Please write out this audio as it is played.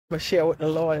I'm going to share what the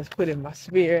Lord has put in my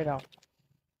spirit or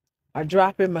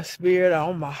drop in my spirit or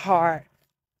on my heart.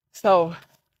 So,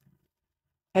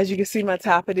 as you can see, my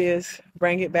topic is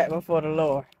bring it back before the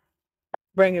Lord.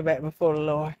 Bring it back before the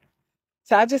Lord.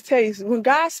 So I just tell you, when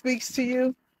God speaks to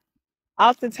you,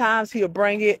 oftentimes he'll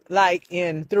bring it like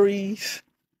in threes,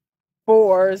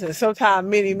 fours, and sometimes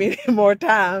many, many more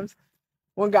times.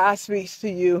 When God speaks to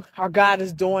you, or God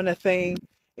is doing a thing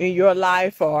in your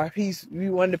life, or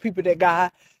you one of the people that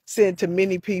God sent to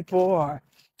many people or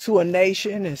to a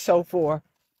nation and so forth.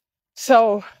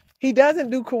 So he doesn't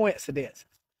do coincidence.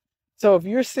 So if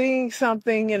you're seeing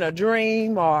something in a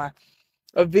dream or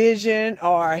a vision,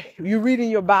 or you're reading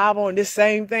your Bible and this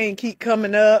same thing keep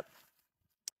coming up,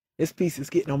 this piece is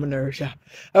getting on my nerves, y'all.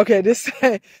 Okay, this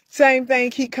same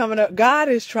thing keep coming up. God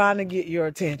is trying to get your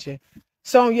attention.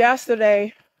 So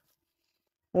yesterday,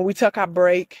 when we took our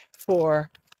break for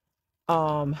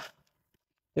the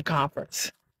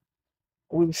conference,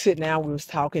 we were sitting down, we was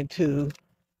talking to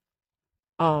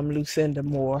Lucinda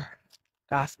Moore,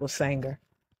 gospel singer.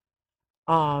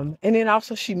 And then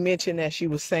also she mentioned that she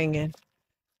was singing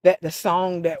that the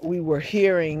song that we were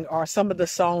hearing, or some of the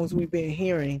songs we've been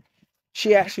hearing,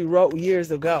 she actually wrote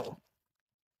years ago,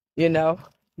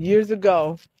 years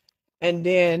ago. And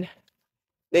then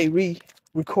they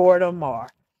re-record them, or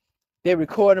they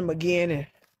record them again. And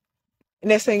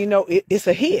next thing you know, it's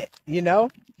a hit,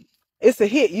 It's a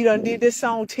hit. You done did this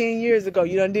song 10 years ago.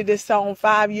 You done did this song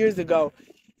 5 years ago.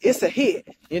 It's a hit,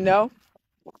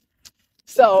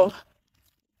 So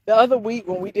the other week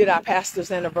when we did our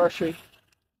pastor's anniversary,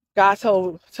 God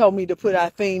told me to put our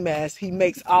theme as He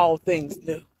makes all things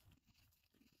new.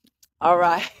 All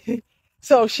right.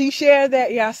 So she shared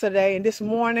that yesterday, and this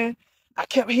morning I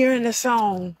kept hearing the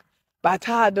song by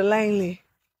Todd Delaney.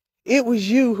 It was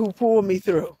you who pulled me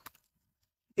through.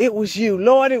 It was you.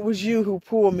 Lord, it was you who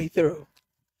pulled me through.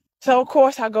 So, of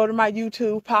course, I go to my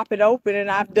YouTube, pop it open,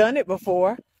 and I've done it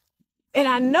before. And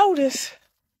I'm noticing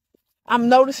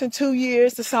 2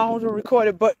 years the songs were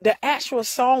recorded, but the actual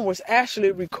song was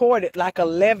actually recorded like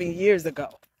 11 years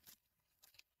ago.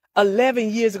 11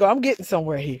 years ago. I'm getting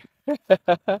somewhere here.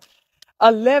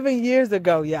 11 years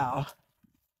ago, y'all.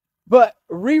 But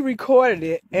re-recorded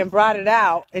it and brought it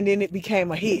out, and then it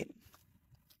became a hit.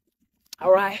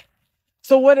 All right.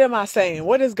 So what am I saying?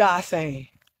 What is God saying?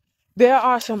 There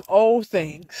are some old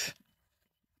things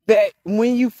that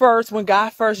when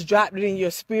God first dropped it in your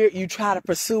spirit, you try to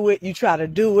pursue it, you try to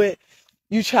do it,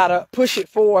 you try to push it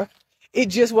forth. It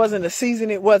just wasn't the season,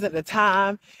 it wasn't the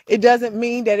time. It doesn't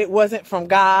mean that it wasn't from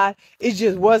God. It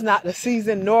just was not the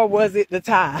season, nor was it the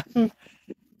time.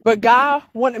 But God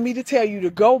wanted me to tell you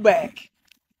to go back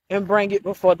and bring it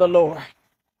before the Lord.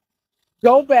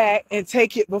 Go back and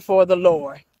take it before the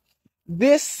Lord.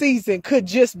 This season could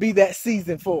just be that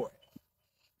season for it.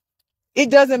 It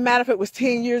doesn't matter if it was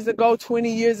 10 years ago, 20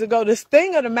 years ago. The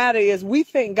thing of the matter is we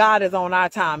think God is on our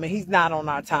time, and He's not on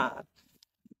our time.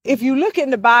 If you look in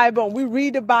the Bible and we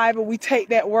read the Bible, we take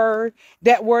that word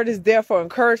is there for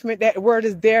encouragement. That word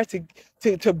is there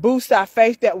to boost our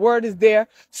faith. That word is there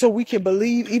so we can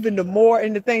believe even the more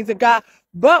in the things of God.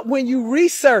 But when you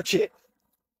research it,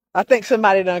 I think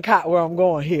somebody done caught where I'm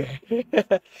going here.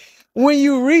 When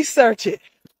you research it,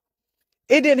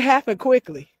 it didn't happen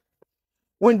quickly.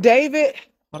 When David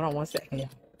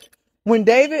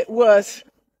was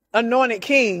anointed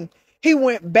king, he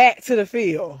went back to the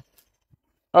field.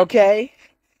 Okay?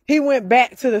 He went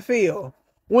back to the field.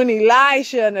 When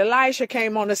Elijah and Elisha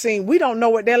came on the scene, we don't know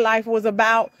what their life was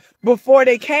about before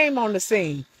they came on the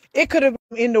scene. It could have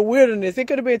been in the wilderness. It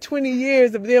could have been 20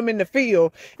 years of them in the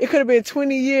field. It could have been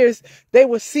 20 years they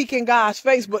were seeking God's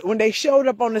face. But when they showed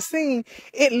up on the scene,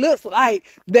 it looked like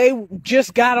they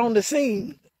just got on the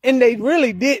scene. And they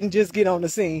really didn't just get on the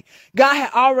scene. God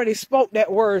had already spoke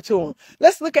that word to them.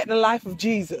 Let's look at the life of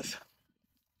Jesus.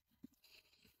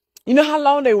 You know how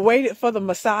long they waited for the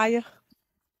Messiah?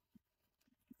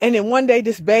 And then one day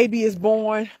this baby is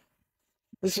born.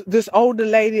 This older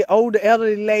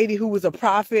elderly lady who was a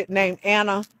prophet named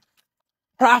Anna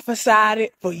prophesied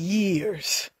it for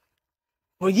years.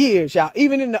 For years, y'all.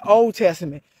 Even in the Old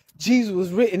Testament. Jesus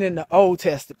was written in the Old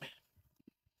Testament.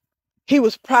 He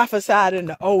was prophesied in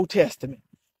the Old Testament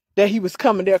that he was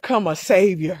coming. There come a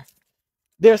Savior.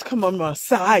 There's come a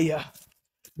Messiah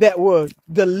that will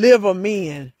deliver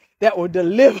men, that will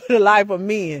deliver the life of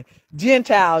men,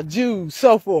 Gentiles, Jews,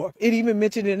 so forth. It even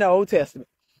mentioned in the Old Testament.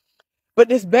 But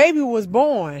this baby was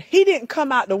born. He didn't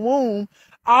come out the womb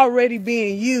already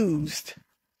being used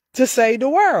to save the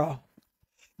world.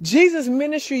 Jesus'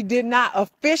 ministry did not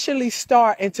officially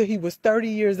start until he was 30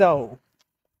 years old.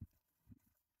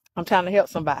 I'm trying to help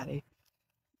somebody.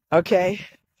 Okay?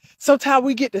 Sometimes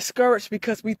we get discouraged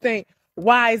because we think,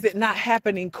 why is it not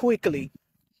happening quickly?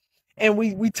 And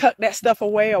we tuck that stuff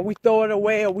away, or we throw it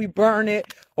away, or we burn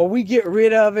it, or we get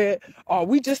rid of it, or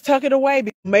we just tuck it away.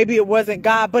 Maybe it wasn't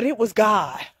God, but it was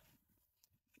God.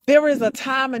 There is a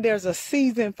time and there's a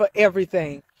season for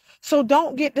everything. So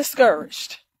don't get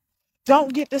discouraged.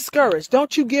 Don't get discouraged.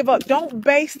 Don't you give up. Don't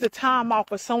base the time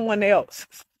off of someone else.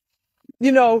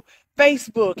 You know,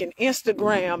 Facebook and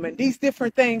Instagram and these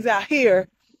different things out here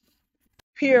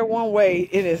one way,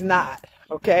 it is not.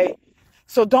 Okay.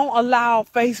 So don't allow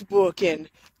Facebook and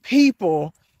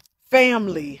people,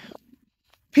 family,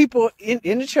 people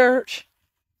in the church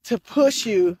to push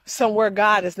you somewhere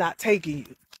God is not taking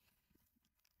you,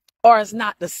 or it's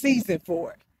not the season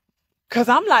for it. Because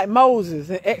I'm like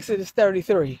Moses in Exodus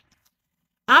 33.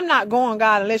 I'm not going,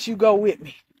 God, unless you go with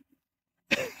me.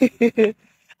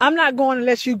 I'm not going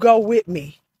unless you go with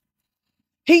me.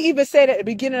 He even said at the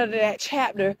beginning of that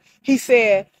chapter, he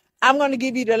said, I'm going to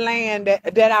give you the land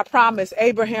that I promised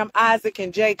Abraham, Isaac,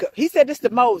 and Jacob. He said this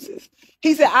to Moses.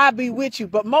 He said, I'll be with you.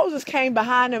 But Moses came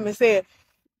behind him and said,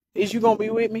 is you going to be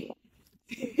with me?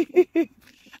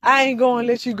 I ain't going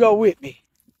to let you go with me.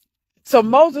 So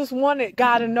Moses wanted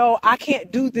God to know, I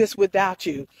can't do this without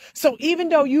you. So even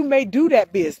though you may do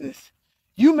that business,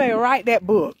 you may write that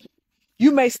book,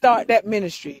 you may start that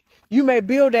ministry, you may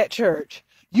build that church,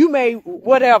 you may,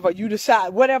 whatever you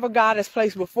decide, whatever God has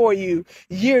placed before you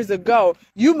years ago,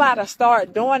 you might have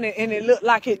started doing it and it looked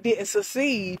like it didn't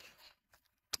succeed.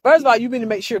 First of all, you need to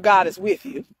make sure God is with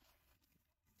you.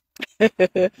 You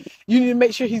need to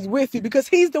make sure he's with you, because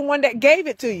he's the one that gave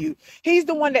it to you. He's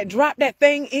the one that dropped that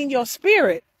thing in your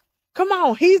spirit. Come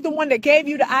on. He's the one that gave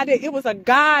you the idea. It was a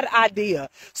God idea.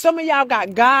 Some of y'all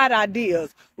got God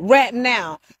ideas right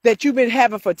now that you've been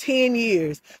having for 10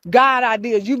 years. God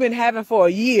ideas you've been having for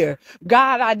a year.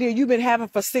 God idea you've been having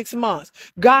for 6 months.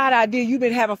 God idea you've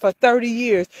been having for 30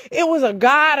 years. It was a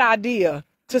God idea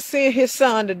to send his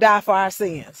son to die for our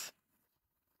sins.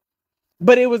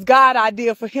 But it was God's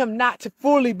idea for him not to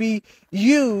fully be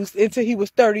used until he was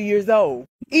 30 years old.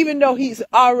 Even though he's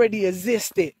already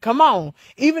existed. Come on.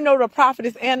 Even though the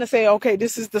prophetess Anna said, okay,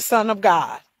 this is the Son of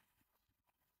God.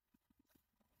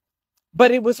 But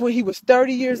it was when he was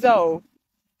 30 years old.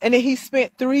 And then he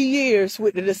spent 3 years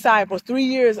with the disciples, 3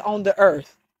 years on the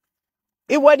earth.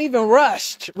 It wasn't even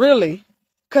rushed, really.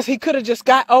 Because he could have just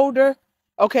got older.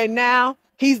 Okay, now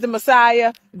he's the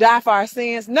Messiah, die for our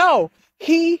sins. No,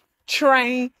 he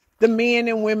trained the men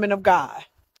and women of God.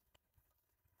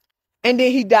 And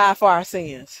then he died for our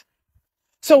sins.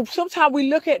 So sometimes we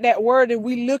look at that word and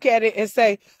we look at it and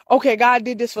say, okay, God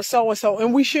did this for so-and-so,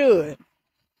 and we should.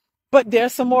 But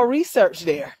there's some more research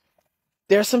there.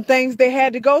 There's some things they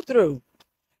had to go through.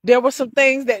 There were some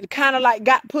things that kind of like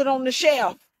got put on the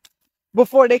shelf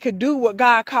before they could do what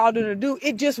God called them to do.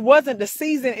 It just wasn't the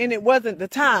season and it wasn't the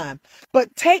time.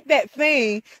 But take that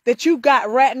thing that you got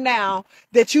right now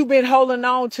that you've been holding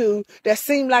on to that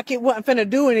seemed like it wasn't finna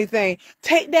do anything.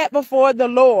 Take that before the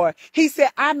Lord. He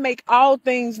said, I make all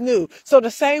things new. So the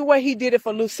same way he did it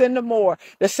for Lucinda Moore,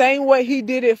 the same way he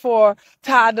did it for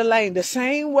Todd Delane, the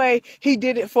same way he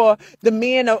did it for the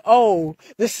men of old,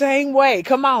 the same way,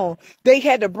 come on, they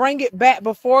had to bring it back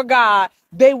before God.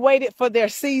 They waited for their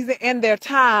season and their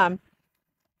time.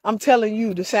 I'm telling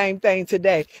you the same thing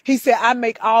today. He said, I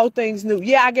make all things new.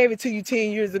 Yeah, I gave it to you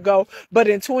 10 years ago, but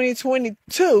in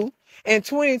 2022 and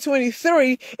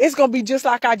 2023, it's going to be just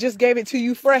like I just gave it to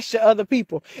you fresh to other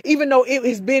people, even though it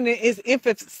has been in its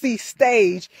infancy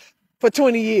stage for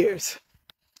 20 years,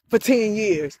 for 10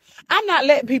 years. I'm not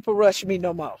letting people rush me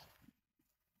no more,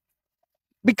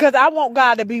 because I want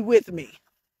God to be with me.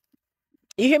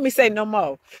 You hear me say no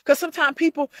more? Because sometimes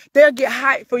people, they'll get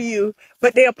hyped for you,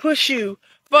 but they'll push you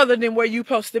further than where you're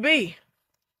supposed to be.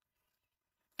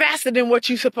 Faster than what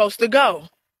you're supposed to go.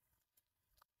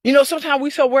 You know, sometimes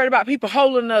we're so worried about people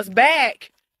holding us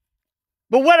back.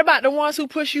 But what about the ones who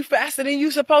push you faster than you're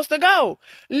supposed to go?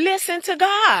 Listen to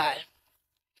God.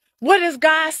 What is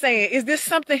God saying? Is this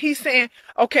something he's saying,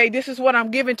 okay, this is what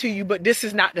I'm giving to you, but this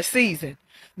is not the season.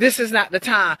 This is not the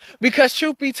time. Because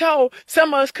truth be told,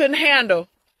 some of us couldn't handle.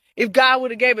 If God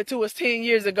would have gave it to us 10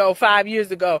 years ago, 5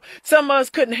 years ago, some of us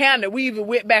couldn't handle it. We either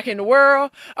went back in the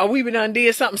world, or we been done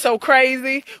did something so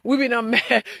crazy. We been done,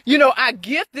 you know, our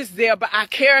gift is there, but our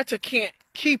character can't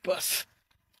keep us.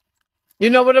 You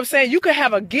know what I'm saying? You could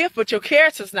have a gift, but your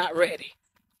character's not ready.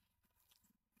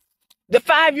 The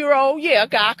 5-year-old, yeah,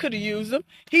 God could have used him.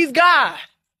 He's God.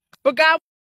 But God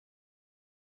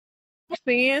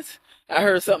sins. I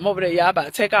heard something over there. Y'all about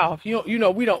to take off. You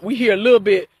know, we hear a little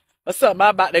bit of something. I'm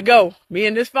about to go. Me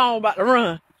and this phone about to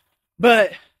run.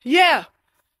 But yeah,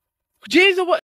 Jesus was